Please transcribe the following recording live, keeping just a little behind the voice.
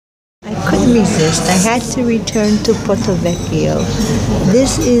couldn't resist. I had to return to Porto Vecchio.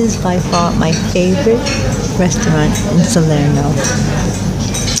 This is by far my favorite restaurant in Salerno.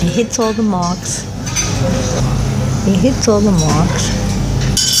 It hits all the marks. It hits all the marks.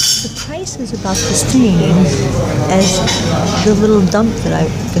 The price is about the same as the little dump that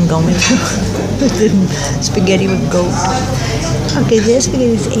I've been going to. The spaghetti with goat. Okay, their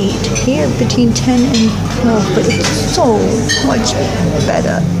spaghetti is 8. Here, between 10 and 12, but it's so much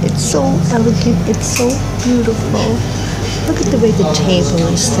better. It's so elegant. It's so beautiful. Look at the way the table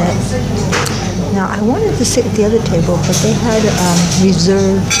is set. Now, I wanted to sit at the other table, but they had a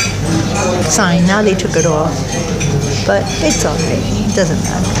reserved sign. Now they took it off. But it's all right. It doesn't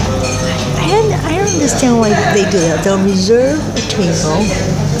matter. And I don't understand why they do that. They'll reserve a table.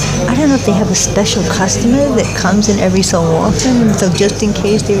 I don't know if they have a special customer that comes in every so often, and so just in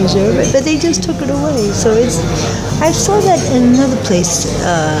case they reserve it, but they just took it away. So it's, I saw that in another place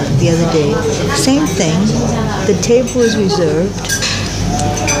the other day. Same thing, the table was reserved.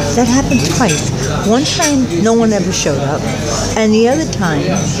 That happened twice. One time, no one ever showed up, and the other time,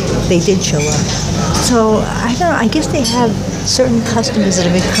 they did show up. So, I don't know, I guess they have certain customers that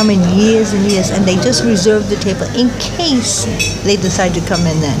have been coming years and years, and they just reserve the table in case they decide to come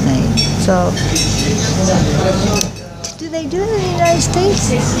in that night. So, do they do that in the United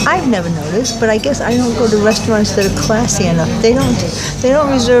States? I've never noticed, but I guess I don't go to restaurants that are classy enough. They don't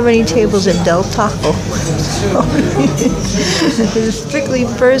reserve any tables at Del Taco. It's strictly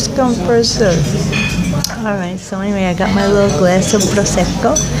first come, first serve. Alright, so anyway, I got my little glass of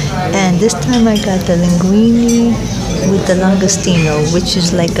Prosecco, and this time I got the Linguine with the Langostino, which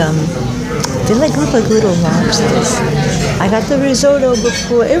is like, they look like little lobsters. I got the risotto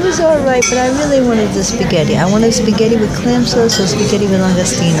before. It was alright, but I really wanted the spaghetti. I wanted spaghetti with clam sauce or spaghetti with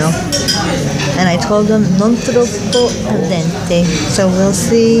Langostino. And I told them, non troppo dente. So we'll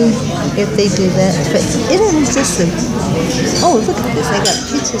see if they do that. But isn't this a... Oh, look at this. I got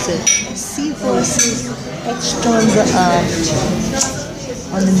pictures of seahorses etched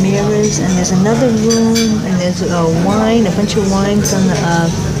on the mirrors, and there's another room, and there's a bunch of wines on the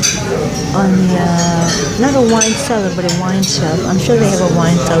not a wine cellar, but a wine shelf. I'm sure they have a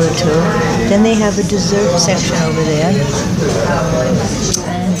wine cellar too. Then they have a dessert section over there.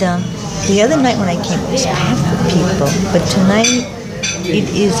 And the other night when I came, it was packed with people, but tonight it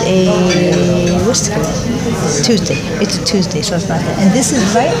is what's today? Tuesday. It's a Tuesday, so it's not that. And this is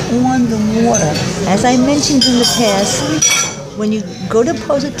right on the water. As I mentioned in the past, when you go to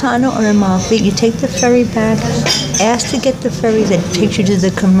Positano or Amalfi, you take the ferry back, ask to get the ferry that takes you to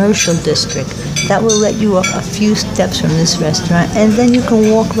the commercial district. That will let you up a few steps from this restaurant, and then you can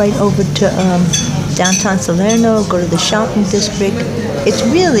walk right over to downtown Salerno, go to the shopping district. It's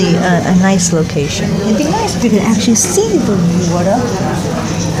really a nice location. It'd be nice if you could actually see the water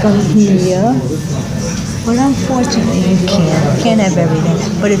from here. But unfortunately, you can't have everything.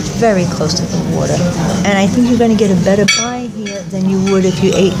 But it's very close to the water. And I think you're going to get a better buy here than you would if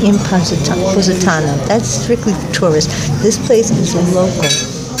you ate in Positano. That's strictly for tourists. This place is local.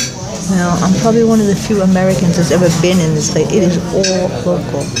 Now, I'm probably one of the few Americans that's ever been in this place. It is all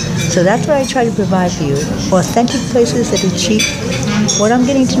local. So that's what I try to provide for you. Authentic places that are cheap. What I'm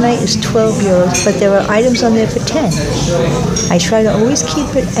getting tonight is 12 euros, but there are items on there for 10. I try to always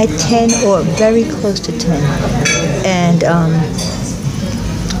keep it at 10 or very close to 10. And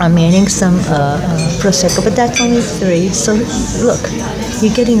I'm adding some Prosecco, but that's only 3. So look,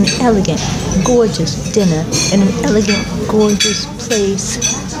 you're getting an elegant, gorgeous dinner in an elegant, gorgeous place.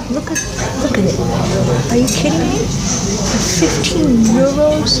 Look at it. Are you kidding me? 15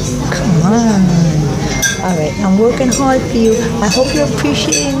 euros? Come on. All right, I'm working hard for you. I hope you're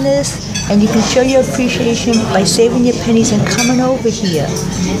appreciating this, and you can show your appreciation by saving your pennies and coming over here,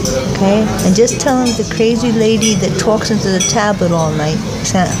 okay? And just tell them the crazy lady that talks into the tablet all night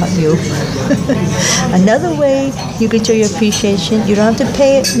sent you. Another way you can show your appreciation, you don't have to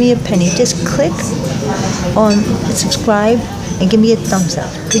pay me a penny. Just click on subscribe and give me a thumbs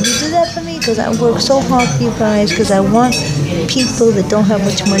up. Could you do that for me? Because I work so hard for you guys, because I want people that don't have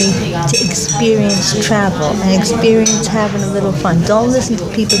much money to experience travel and experience having a little fun. Don't listen to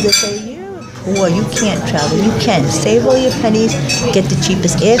people that say, you're poor, you can't travel. You can. Save all your pennies, get the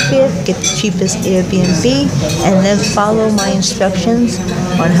cheapest airfare, get the cheapest Airbnb, and then follow my instructions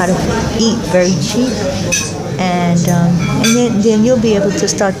on how to eat very cheap. And then you'll be able to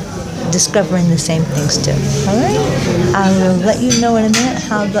start discovering the same things too. All right, I will let you know in a minute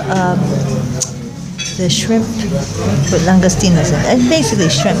how the shrimp with Langostinos and basically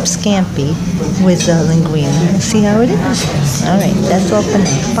shrimp scampi with linguine. See how it is. All right, that's all for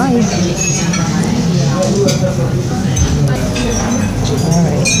now. Bye. All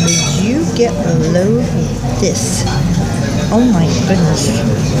right, would you get a load of this. Oh my goodness.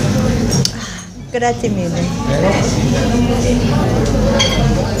 Grazie mille.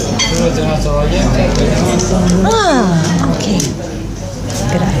 Ah, okay.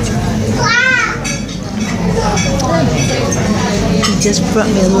 Grazie. He just brought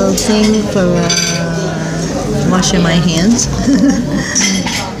me a little thing for washing my hands.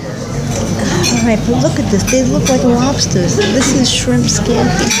 Alright, but look at this. They look like lobsters. This is shrimp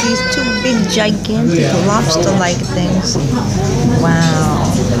scampi. These two big, gigantic lobster-like things. Wow.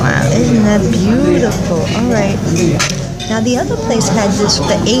 Wow. Isn't that beautiful? Alright. Now, the other place had this for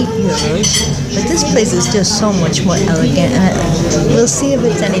 8 euros, but this place is just so much more elegant. We'll see if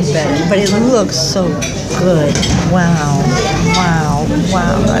it's any better, but it looks so good. Wow. Wow.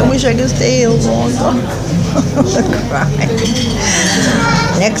 Wow. I wish I could stay here longer. I'm gonna cry.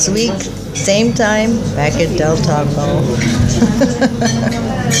 Next week, same time, back at Del Taco.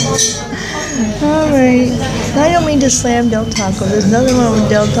 Alright. I don't mean to slam Del Taco. There's nothing wrong with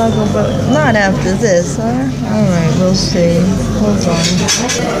Del Taco, but not after this, huh? Alright, we'll see. Hold on.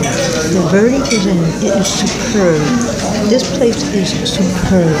 The verdict is superb. This place is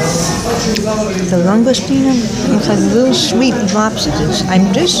superb. The Langostinos looks like little sweet lobsters.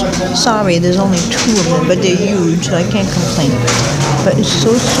 I'm just sorry there's only 2 of them, but they're huge, so I can't complain. But it's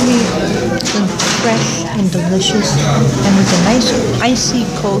so sweet and fresh and delicious, and with a nice icy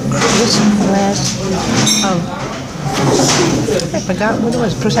cold crisp glass of, I forgot what it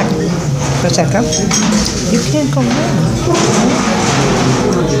was, Prosecco. You can't go wrong.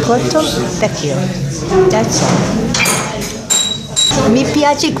 Porto Vecchio. That's all. Mi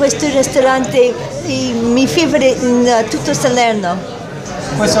piace questo ristorante, mi favorite in tutto Salerno.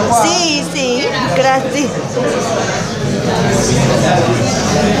 Questo qua? Sì, sì, grazie.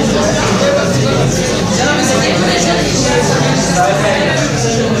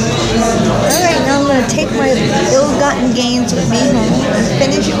 Alright, now I'm going to take my ill-gotten gains with me home and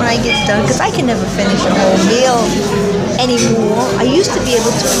finish it when I get done, because I can never finish a whole meal anymore. I used to be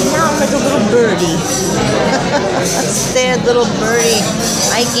able to, but now I'm like a little birdie. Sad little birdie.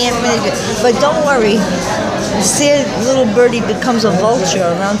 I can't finish it. But don't worry. Sad little birdie becomes a vulture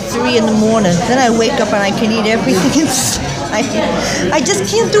around 3 in the morning. Then I wake up and I can eat everything inside. I just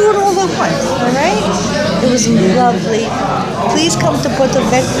can't do it all at once, alright? It was lovely. Please come to Porto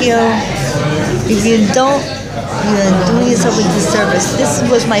Vecchio. If you don't, you're doing yourself a disservice. This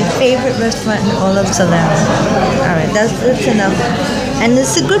was my favorite restaurant in all of Salerno. Alright, that's enough. And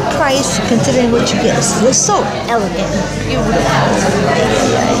it's a good price considering what you get. It's so elegant, beautiful.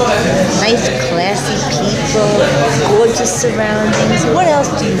 Nice, classy people, gorgeous surroundings. What else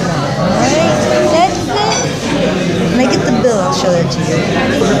do you want? Alright, that's it. When I get the bill, I'll show that to you.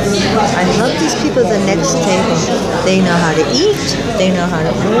 I love these people at the next table. They know how to eat. They know how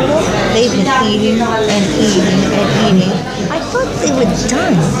to order. They've been eating and eating and eating. I thought they were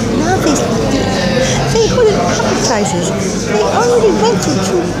done. Now they ordered appetizers. They already went through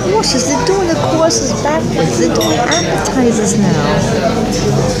 2 courses. They're doing the courses backwards. They're doing appetizers now.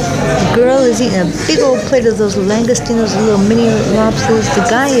 The girl is eating a big old plate of those Langostinos, little mini lobsters. The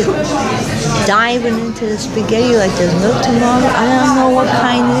guy is diving into the spaghetti like there's no tomorrow. I don't know what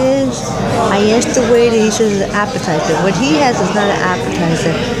kind it is. I asked the waiter, he says it's an appetizer. What he has is not an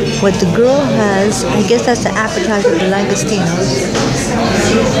appetizer. What the girl has, I guess that's the appetizer of the Langostinos.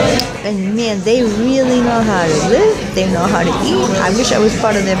 And man, they really know how to live. They know how to eat. I wish I was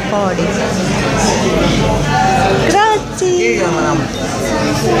part of their party. Grazie.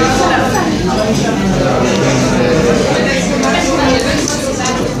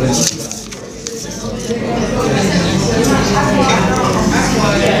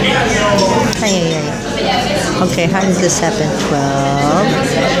 Okay, how did this happen? 12,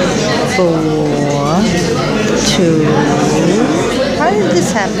 4, 2. How did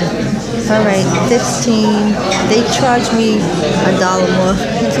this happen? Alright, 15. They charged me $1 more.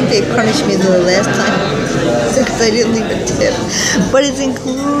 I think they punished me the last time because I didn't leave a tip. But it's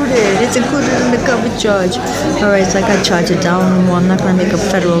included. It's included in the cover charge. Alright, so I got charged $1 more. I'm not going to make a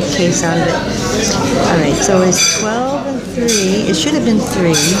federal case out of it. Alright, so it's 12 and 3. It should have been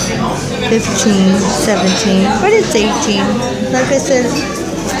 3. 15, 17, but it's 18. Like I said,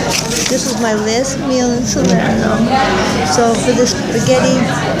 this was my last meal in Salerno. So for the spaghetti,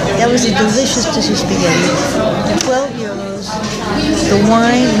 that was a delicious dish of spaghetti. 12 euros. The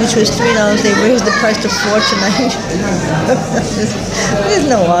wine, which was $3, they raised the price to $4 tonight. There's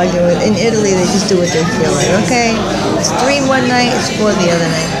no argument. In Italy, they just do what they feel like, okay? It's 3 one night, it's 4 the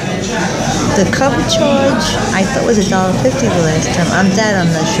other night. The cover charge, I thought was $1.50 the last time. I'm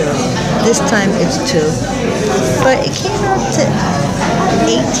not sure. This time it's $2. But it came out to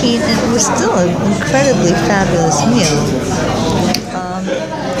 18, and it was still an incredibly fabulous meal.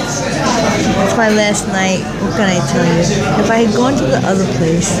 It's my last night. What can I tell you? If I had gone to the other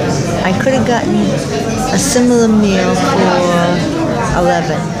place, I could have gotten a similar meal for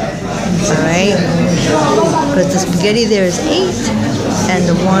 11. All right, because the spaghetti there is 8, and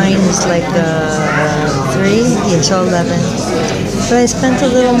the wine is like 3. Yeah, so 11. But I spent a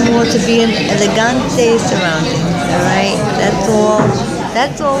little more to be in elegante surroundings. All right, that's all.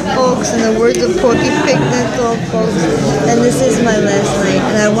 That's all, folks. In the words of Porky Pig, that's all, folks. And this is my last night,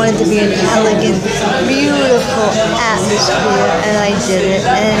 and I wanted to be an elegant, beautiful atmosphere, and I did it.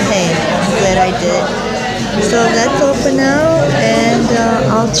 And hey, I'm glad I did it. So that's all for now, and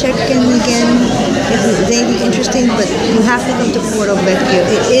I'll check in again if there's anything interesting, but you have to come to Porto Vecchio.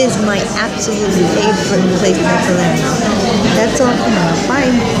 It is my absolute favorite place in Salerno. That's all for now.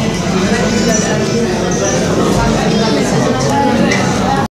 Bye.